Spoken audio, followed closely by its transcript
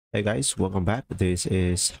Hey guys, welcome back. This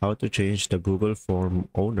is how to change the Google Form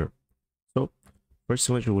owner. So first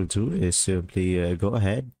what you will do is simply go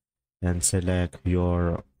ahead and select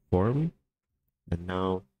your form. And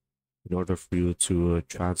now in order for you to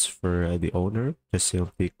transfer the owner, just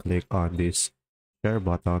simply click on this share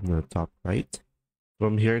button on the top right.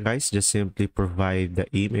 From here guys, just simply provide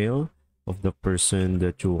the email of the person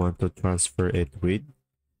that you want to transfer it with.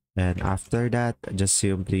 And after that, just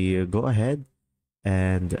simply go ahead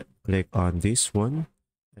and click on this one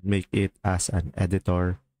and make it as an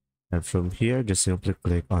editor. And from here, just simply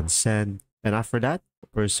click on send. And after that, the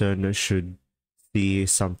person should see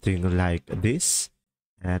something like this.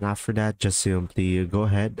 And after that, just simply go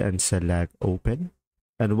ahead and select open.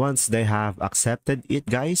 And once they have accepted it,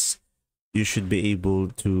 guys, you should be able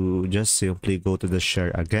to just simply go to the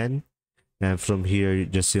share again. And from here,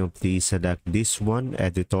 just simply select this one,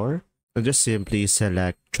 editor. And just simply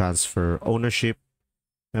select transfer ownership.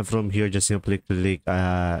 And from here, just simply click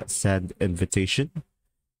send invitation.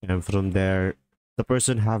 And from there, the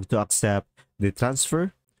person have to accept the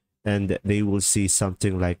transfer and they will see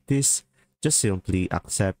something like this. Just simply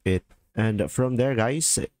accept it. And from there,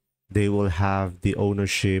 guys, they will have the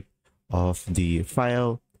ownership of the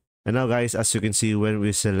file. And now, guys, as you can see, when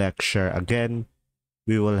we select share again,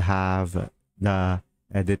 we will have the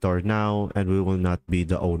editor now and we will not be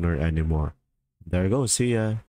the owner anymore. There you go. See ya.